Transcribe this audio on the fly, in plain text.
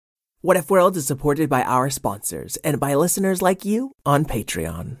What If World is supported by our sponsors and by listeners like you on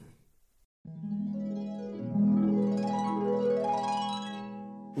Patreon.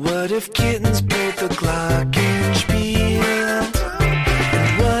 What if kittens played the glockenspiel?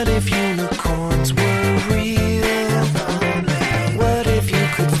 And what if unicorns were real? What if you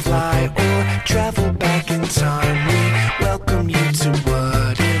could fly or travel back in time? We welcome you to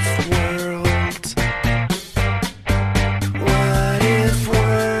What If World. What If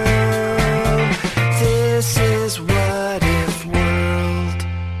World? This is What If World.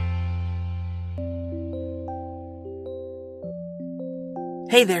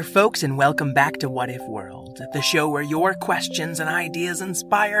 Hey there, folks, and welcome back to What If World, the show where your questions and ideas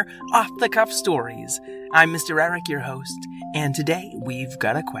inspire off-the-cuff stories. I'm Mr. Eric, your host, and today we've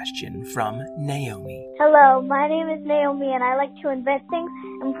got a question from Naomi. Hello, my name is Naomi, and I like to invent things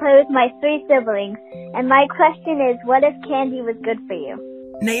and play with my 3 siblings. And my question is, what if candy was good for you?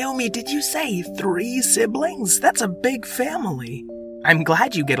 Naomi, did you say 3 siblings? That's a big family. I'm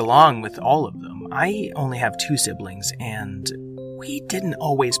glad you get along with all of them. I only have 2 siblings, and we didn't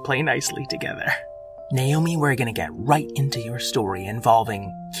always play nicely together. Naomi, we're gonna get right into your story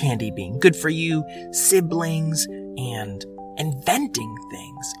involving candy being good for you, siblings, and inventing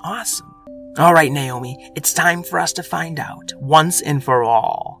things. Awesome. All right, Naomi, it's time for us to find out, once and for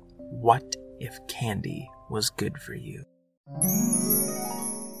all, what if candy was good for you?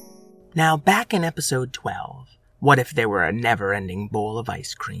 Now, back in episode 12, what if there were a never-ending bowl of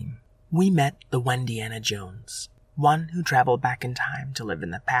ice cream? We met the Wendiana Jones. One who traveled back in time to live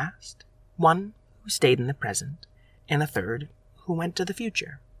in the past, one who stayed in the present, and a third who went to the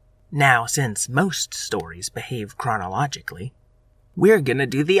future. Now, since most stories behave chronologically, we're gonna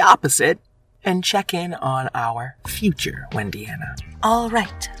do the opposite and check in on our future Wendiana. All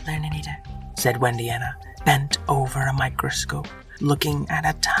right, Learninator, said Wendiana, bent over a microscope, looking at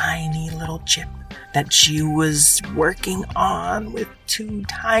a tiny little chip that she was working on with 2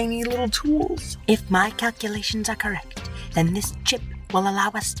 tiny little tools. If my calculations are correct, then this chip will allow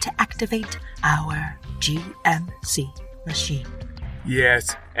us to activate our GMC machine.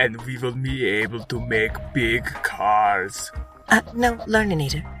 Yes, and we will be able to make big cars. No,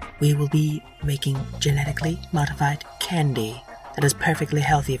 Learninator. We will be making genetically modified candy that is perfectly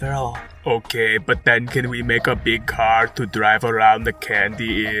healthy for all. Okay, but then can we make a big car to drive around the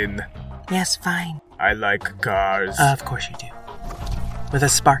candy in? Yes, fine. I like cars. Of course you do. With a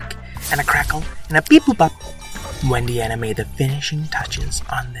spark, and a crackle, and a beep-boop-up, Wendiana made the finishing touches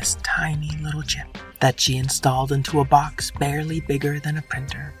on this tiny little chip that she installed into a box barely bigger than a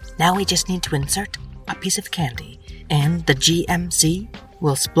printer. Now we just need to insert a piece of candy, and the GMC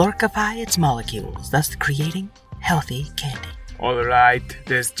will splorkify its molecules, thus creating healthy candy. Alright,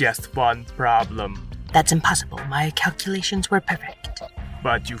 there's just one problem. That's impossible. My calculations were perfect.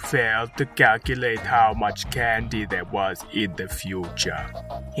 But you failed to calculate how much candy there was in the future.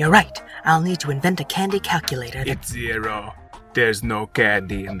 You're right. I'll need to invent a candy calculator. It's 0. There's no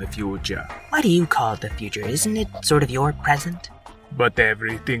candy in the future. Why do you call it the future? Isn't it sort of your present? But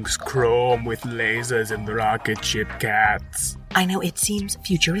everything's chrome with lasers and rocket ship cats. I know it seems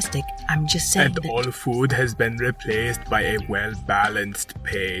futuristic. I'm just saying and that... all food has been replaced by a well-balanced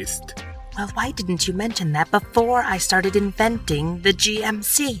paste. Well, why didn't you mention that before I started inventing the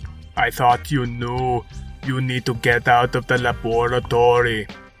GMC? I thought you knew. You need to get out of the laboratory.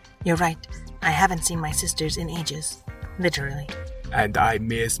 You're right. I haven't seen my sisters in ages. Literally. And I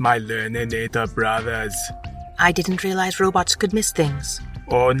miss my Learninator brothers. I didn't realize robots could miss things.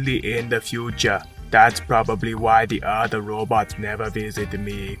 Only in the future. That's probably why the other robots never visit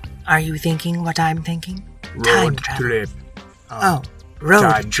me. Are you thinking what I'm thinking? Road trip. Road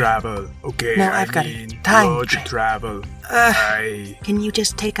time travel. Okay, no, I've got it. Time travel. Can you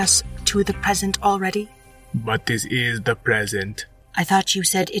just take us to the present already? But this is the present. I thought you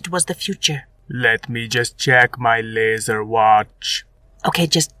said it was the future. Let me just check my laser watch. Okay,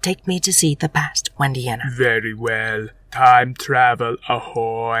 just take me to see the past, Wendiana. Very well. Time travel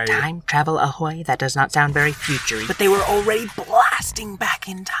ahoy. Time travel ahoy? That does not sound very future-y. But they were already blasting back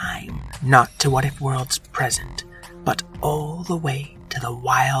in time. Not to What If World's present, but all the way to the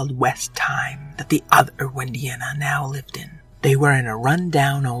Wild West time that the other Wendiana now lived in. They were in a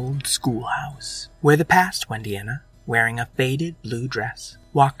run-down old schoolhouse, where the past Wendiana, wearing a faded blue dress,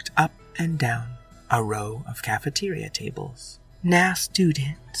 walked up and down a row of cafeteria tables. Now,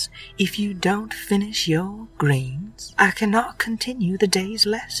 students, if you don't finish your greens, I cannot continue the day's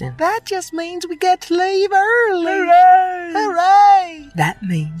lesson. That just means we get to leave early. Hooray! Hooray! That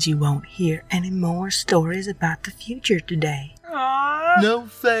means you won't hear any more stories about the future today. No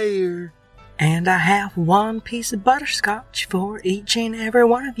fair. And I have one piece of butterscotch for each and every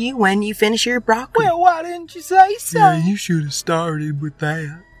one of you when you finish your broccoli. Well, why didn't you say so? Yeah, you should have started with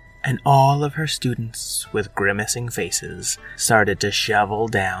that. And all of her students, with grimacing faces, started to shovel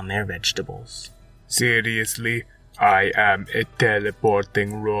down their vegetables. Seriously, I am a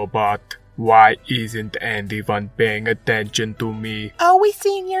teleporting robot. Why isn't anyone paying attention to me? Oh, we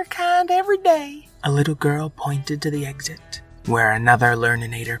seen your kind every day. A little girl pointed to the exit, where another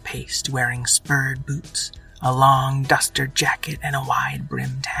Learninator paced, wearing spurred boots, a long duster jacket, and a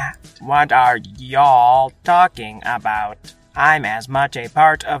wide-brimmed hat. What are y'all talking about? I'm as much a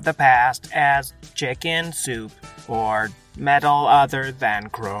part of the past as chicken soup or metal other than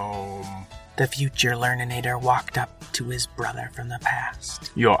chrome. The future Learninator walked up to his brother from the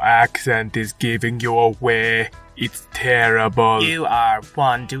past. Your accent is giving you away. It's terrible. You are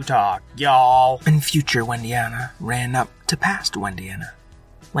one to talk, y'all. And future Wendiana ran up to past Wendiana.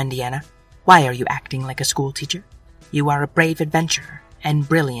 Wendiana, why are you acting like a school teacher? You are a brave adventurer and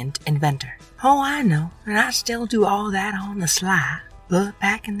brilliant inventor. Oh, I know, and I still do all that on the sly. But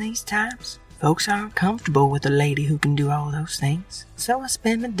back in these times, folks aren't comfortable with a lady who can do all those things. So I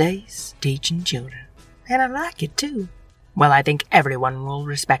spend my days teaching children. And I like it too. Well, I think everyone will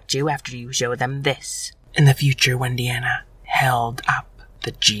respect you after you show them this. And the future Wendiana held up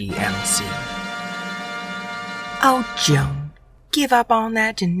the GMC. Oh, Joan, give up on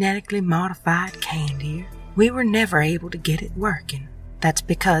that genetically modified candy. We were never able to get it working. That's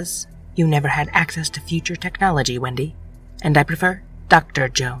because you never had access to future technology, Wendy. And I prefer Dr.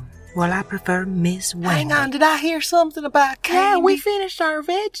 Joan. Well, I prefer Miss Wendy. Hang on, did I hear something about candy? Yeah, we finished our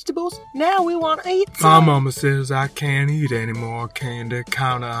vegetables. Now we want to eat some. My mama says I can't eat any more candy.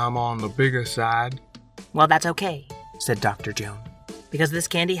 Kinda, I'm on the bigger side. Well, that's okay, said Dr. Joan. Because this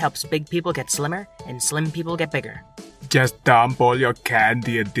candy helps big people get slimmer and slim people get bigger. Just dump all your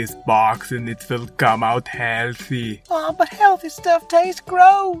candy in this box and it will come out healthy. Oh, but healthy stuff tastes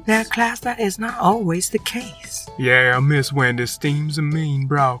gross. Now, class, that is not always the case. Yeah, Miss Wendy steams a mean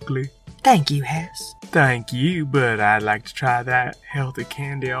broccoli. Thank you, Hess. Thank you, but I'd like to try that healthy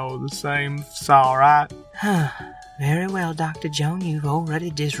candy all the same. It's alright. Very well, Dr. Joan, you've already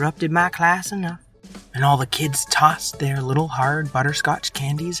disrupted my class enough. And all the kids tossed their little hard butterscotch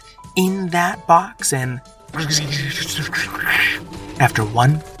candies in that box and... After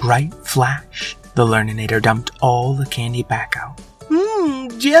one bright flash, the Learninator dumped all the candy back out.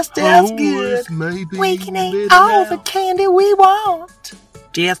 Just as good. We can eat all the candy we want.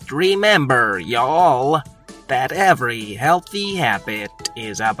 Just remember, y'all, that every healthy habit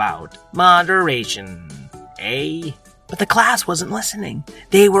is about moderation, eh? But the class wasn't listening.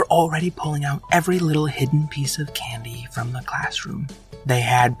 They were already pulling out every little hidden piece of candy from the classroom. They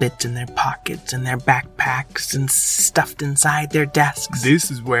had bits in their pockets and their backpacks and stuffed inside their desks. This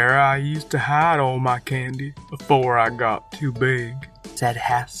is where I used to hide all my candy before I got too big, said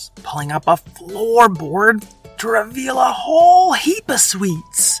Hess, pulling up a floorboard to reveal a whole heap of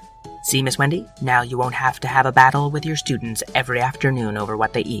sweets. See, Miss Wendy, now you won't have to have a battle with your students every afternoon over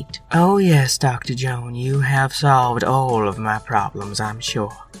what they eat. Oh yes, Dr. Joan, you have solved all of my problems, I'm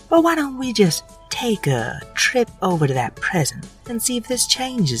sure. But why don't we just take a trip over to that present and see if this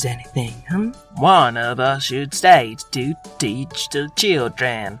changes anything, One of us should stay to teach the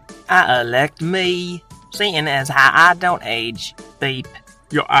children. I elect me, seeing as how I don't age. Beep.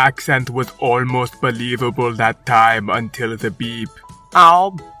 Your accent was almost believable that time until the beep.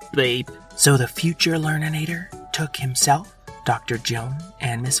 Oh, beep. So the future Learninator took himself, Dr. Joan,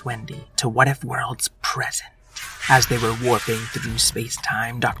 and Miss Wendy to What If World's present. As they were warping through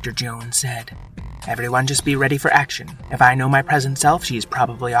space-time, Dr. Joan said, "Everyone just be ready for action. If I know my present self, she's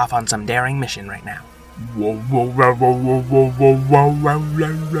probably off on some daring mission right now."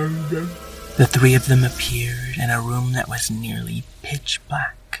 The three of them appeared in a room that was nearly pitch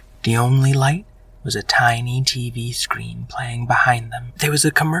black. The only light was a tiny TV screen playing behind them. There was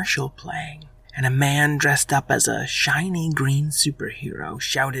a commercial playing, and a man dressed up as a shiny green superhero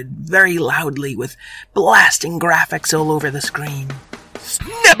shouted very loudly with blasting graphics all over the screen.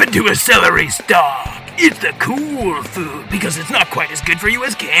 Snap into a celery stalk! It's the cool food because it's not quite as good for you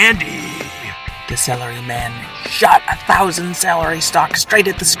as candy! The celery man shot 1,000 celery stalks straight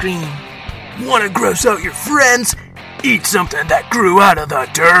at the screen. Want to gross out your friends? Eat something that grew out of the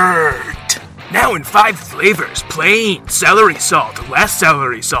dirt! Now in 5 flavors: plain, celery salt, less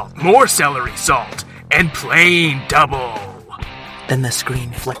celery salt, more celery salt, and plain double. Then the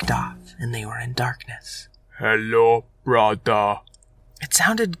screen flicked off and they were in darkness. Hello, brother. It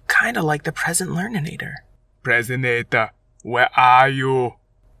sounded kind of like the present Learninator. Presentator, where are you?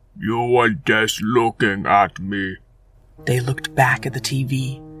 You were just looking at me. They looked back at the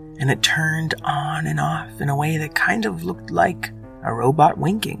TV, and it turned on and off in a way that kind of looked like a robot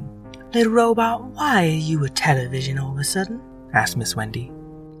winking. Little robot, why are you a television all of a sudden? Asked Miss Wendy.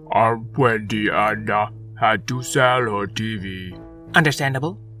 Our Wendy Anna had to sell her TV.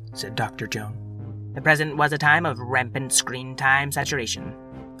 Understandable, said Dr. Joan. The present was a time of rampant screen time saturation.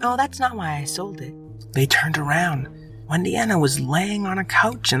 Oh, that's not why I sold it. They turned around. Wendy Anna was laying on a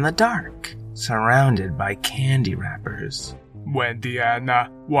couch in the dark, surrounded by candy wrappers. Wendy Anna,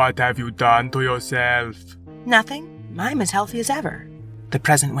 what have you done to yourself? Nothing. I'm as healthy as ever. The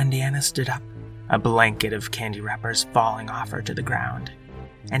present Wendy Anna stood up, a blanket of candy wrappers falling off her to the ground,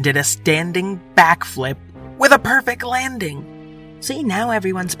 and did a standing backflip with a perfect landing. See, now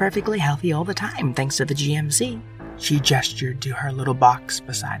everyone's perfectly healthy all the time, thanks to the GMC. She gestured to her little box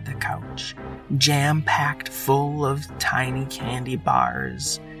beside the couch, jam-packed full of tiny candy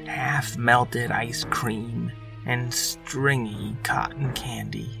bars, half-melted ice cream, and stringy cotton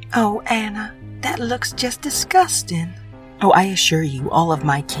candy. Oh, Anna, that looks just disgusting. Oh, I assure you, all of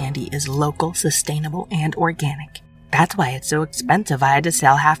my candy is local, sustainable, and organic. That's why it's so expensive I had to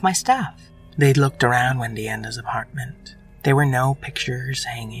sell half my stuff. They looked around Wendy Anna's apartment. There were no pictures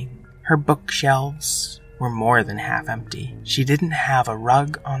hanging. Her bookshelves were more than half empty. She didn't have a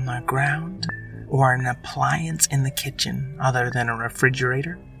rug on the ground or an appliance in the kitchen other than a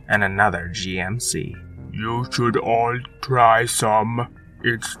refrigerator and another GMC. You should all try some.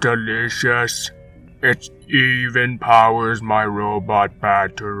 It's delicious. It even powers my robot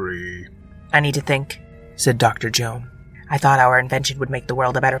battery. I need to think, said Dr. Joan. I thought our invention would make the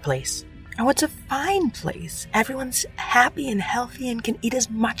world a better place. Oh, it's a fine place. Everyone's happy and healthy and can eat as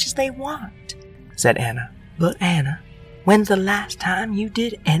much as they want, said Anna. But Anna, when's the last time you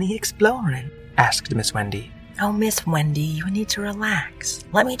did any exploring? Asked Miss Wendy. Oh, Miss Wendy, you need to relax.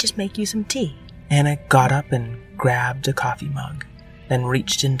 Let me just make you some tea. Anna got up and grabbed a coffee mug, then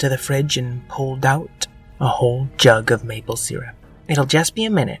reached into the fridge and pulled out a whole jug of maple syrup. It'll just be a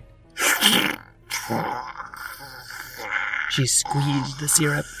minute. She squeezed the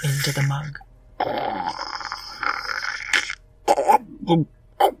syrup into the mug.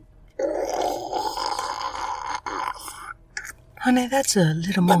 Honey, that's a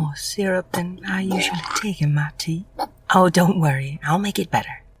little more syrup than I usually take in my tea. Oh, don't worry. I'll make it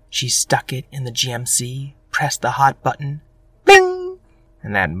better. She stuck it in the GMC, pressed the hot button, bing!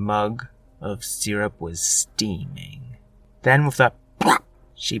 And that mug of syrup was steaming. Then with a plop,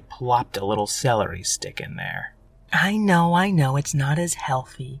 she plopped a little celery stick in there. I know, it's not as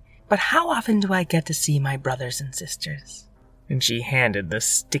healthy, but how often do I get to see my brothers and sisters? And she handed the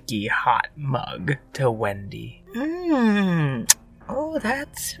sticky hot mug to Wendy. Oh,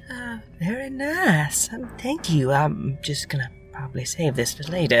 that's very nice. Thank you. I'm just gonna probably save this for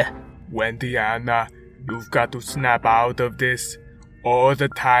later. Wendy Anna, you've got to snap out of this. All the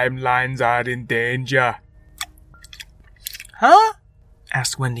timelines are in danger. Huh?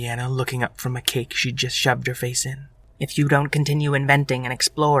 Asked Wendy Anna, looking up from a cake she'd just shoved her face in. If you don't continue inventing and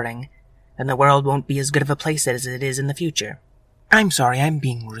exploring, then the world won't be as good of a place as it is in the future. I'm sorry, I'm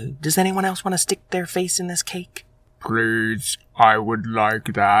being rude. Does anyone else want to stick their face in this cake? Please, I would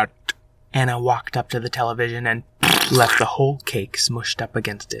like that. Anna walked up to the television and left the whole cake smushed up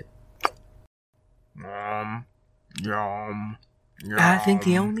against it. Yum. I think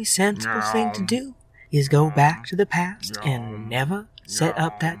the only sensible thing to do is go back to the past and never set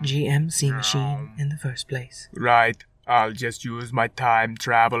up that GMC machine in the first place. Right. I'll just use my time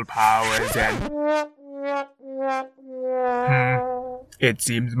travel powers and... It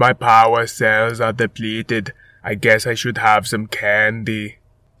seems my power cells are depleted. I guess I should have some candy.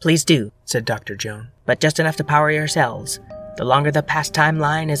 Please do, said Dr. Joan. But just enough to power your cells. The longer the past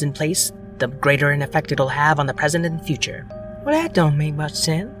timeline is in place, the greater an effect it'll have on the present and future. Well, that don't make much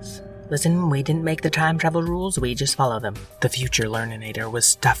sense. Listen, we didn't make the time travel rules, we just follow them. The future Learninator was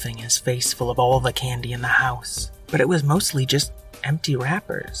stuffing his face full of all the candy in the house, but it was mostly just empty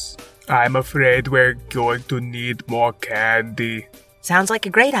wrappers. I'm afraid we're going to need more candy. Sounds like a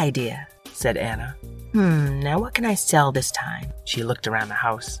great idea, said Anna. Now what can I sell this time? She looked around the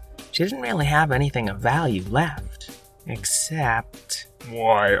house. She didn't really have anything of value left, except...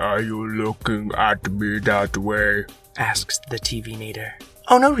 Why are you looking at me that way? Asked the TV-nator.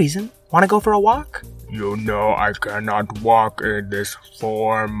 Oh, no reason. Want to go for a walk? You know I cannot walk in this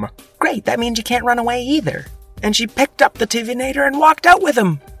form. Great, that means you can't run away either. And she picked up the TV-nator and walked out with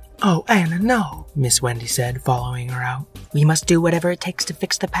him. Oh, Anna, no, Miss Wendy said, following her out. We must do whatever it takes to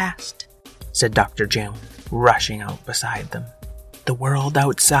fix the past, said Dr. Joan, rushing out beside them. The world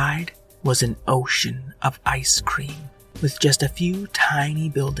outside was an ocean of ice cream, with just a few tiny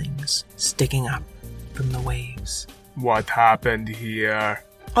buildings sticking up from the waves. What happened here?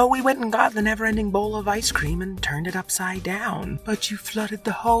 Oh, we went and got the never-ending bowl of ice cream and turned it upside down. But you flooded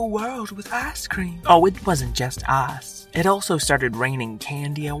the whole world with ice cream. Oh, it wasn't just us. It also started raining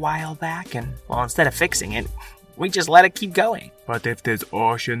candy a while back, and, well, instead of fixing it, we just let it keep going. But if there's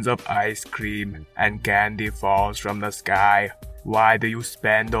oceans of ice cream and candy falls from the sky, why do you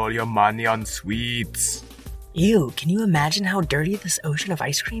spend all your money on sweets? Ew, can you imagine how dirty this ocean of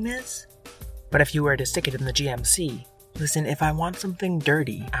ice cream is? But if you were to stick it in the GMC, listen, if I want something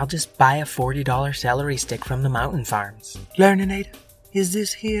dirty, I'll just buy a $40 celery stick from the mountain farms. Learninator, is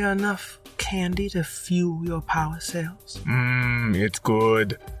this here enough candy to fuel your power cells? It's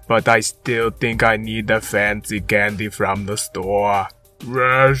good, but I still think I need the fancy candy from the store.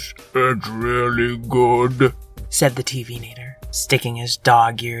 Yes, it's really good, said the TV-nator, sticking his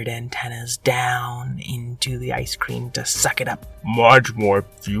dog-eared antennas down into the ice cream to suck it up. Much more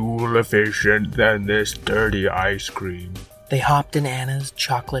fuel efficient than this dirty ice cream. They hopped in Anna's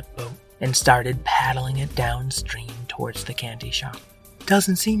chocolate boat and started paddling it downstream towards the candy shop.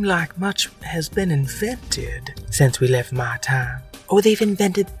 Doesn't seem like much has been invented since we left my time. Oh, they've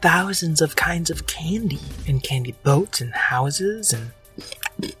invented thousands of kinds of candy, and candy boats and houses, and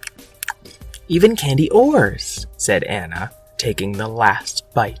even candy ores, said Anna, taking the last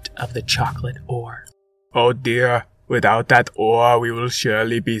bite of the chocolate ore. Oh dear, without that ore we will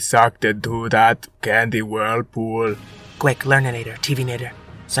surely be sucked into that candy whirlpool. Quick, Learninator, TV-nator,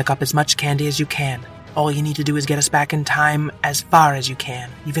 suck up as much candy as you can. All you need to do is get us back in time as far as you can.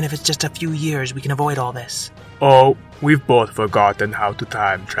 Even if it's just a few years, we can avoid all this. Oh, we've both forgotten how to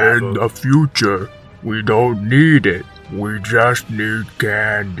time travel. In the future, we don't need it. We just need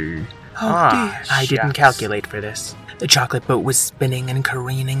candy. Oh dear. I didn't calculate for this. The chocolate boat was spinning and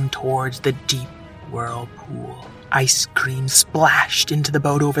careening towards the deep whirlpool. Ice cream splashed into the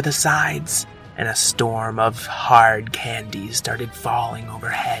boat over the sides, and a storm of hard candies started falling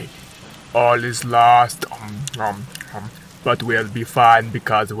overhead. All is lost, but we'll be fine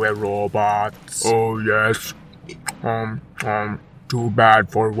because we're robots. Oh yes. Too bad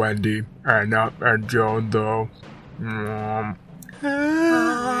for Wendy, Anna, and Joan though.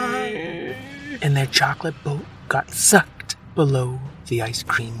 And their chocolate boat got sucked below the ice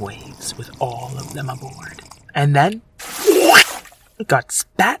cream waves with all of them aboard. And then it got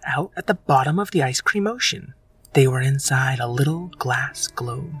spat out at the bottom of the ice cream ocean. They were inside a little glass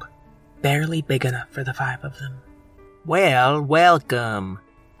globe, barely big enough for the 5 of them. Well, welcome.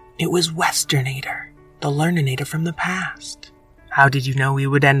 It was Westernator, the Learninator from the past. How did you know we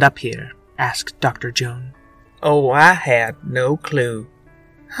would end up here? Asked Dr. Joan. Oh, I had no clue.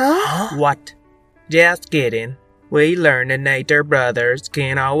 Huh? What? Just kidding. We Learninator brothers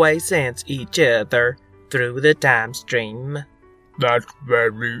can always sense each other through the time stream. That's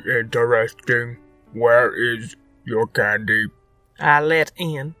very interesting. Where is your candy? I let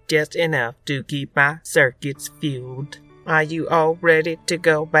in just enough to keep my circuits fueled. Are you all ready to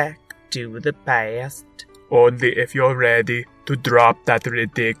go back to the past? Only if you're ready to drop that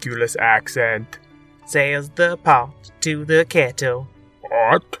ridiculous accent. Says the pot to the kettle.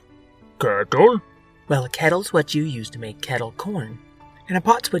 What? Kettle? Well, a kettle's what you use to make kettle corn. And a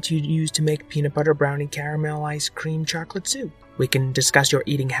pot's what you use to make peanut butter brownie caramel ice cream chocolate soup. We can discuss your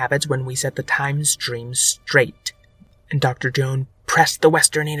eating habits when we set the time stream straight. And Dr. Joan pressed the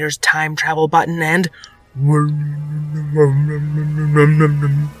Westernator's time travel button and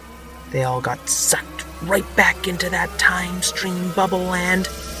they all got sucked right back into that time stream bubble land.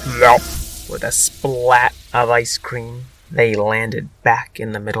 With a splat of ice cream, they landed back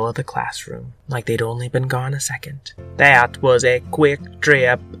in the middle of the classroom, like they'd only been gone a second. That was a quick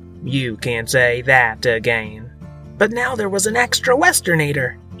trip. You can't say that again. But now there was an extra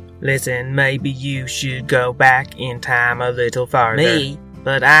Westernator. Listen, maybe you should go back in time a little farther. Me?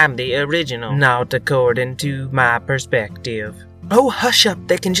 But I'm the original, not according to my perspective. Oh, hush up.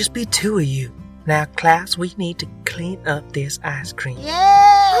 There can just be 2 of you. Now, class, we need to clean up this ice cream.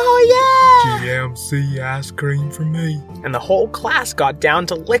 Yeah! Oh, yeah! GMC ice cream for me. And the whole class got down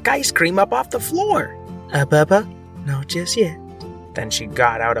to lick ice cream up off the floor. Bubba? Not just yet. Then she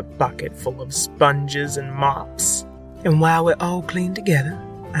got out a bucket full of sponges and mops. And while we're all clean together,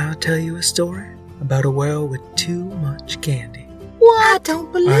 I'll tell you a story about a world with too much candy. What? I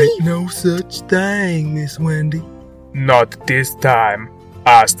don't believe. Ain't no such thing, Miss Wendy. Not this time.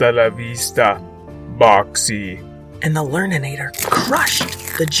 Hasta la vista, Boxy. And the Learninator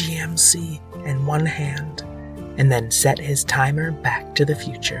crushed the GMC in one hand, and then set his timer back to the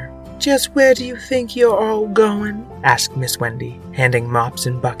future. Just where do you think you're all going? Asked Miss Wendy, handing mops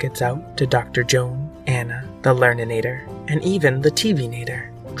and buckets out to Dr. Joan, Anna, the Learninator, and even the TV-nator.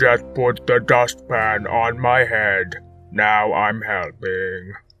 Just put the dustpan on my head. Now I'm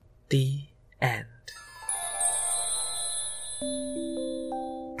helping. The end.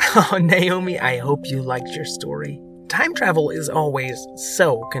 Oh, Naomi, I hope you liked your story. Time travel is always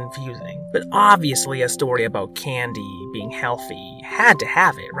so confusing, but obviously a story about candy being healthy had to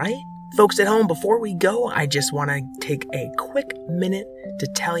have it, right? Folks at home, before we go, I just want to take a quick minute to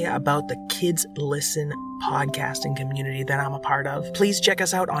tell you about the Kids Listen podcasting community that I'm a part of. Please check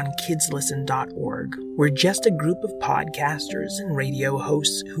us out on kidslisten.org. We're just a group of podcasters and radio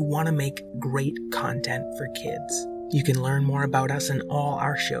hosts who want to make great content for kids. You can learn more about us and all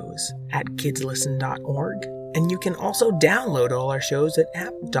our shows at kidslisten.org, and you can also download all our shows at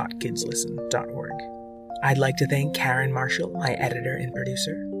app.kidslisten.org. I'd like to thank Karen Marshall, my editor and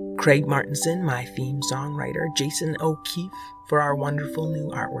producer, Craig Martinson, my theme songwriter, Jason O'Keefe for our wonderful new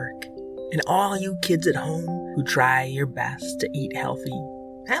artwork, and all you kids at home who try your best to eat healthy,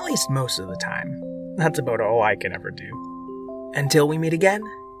 at least most of the time. That's about all I can ever do. Until we meet again,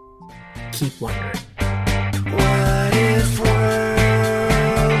 keep wondering.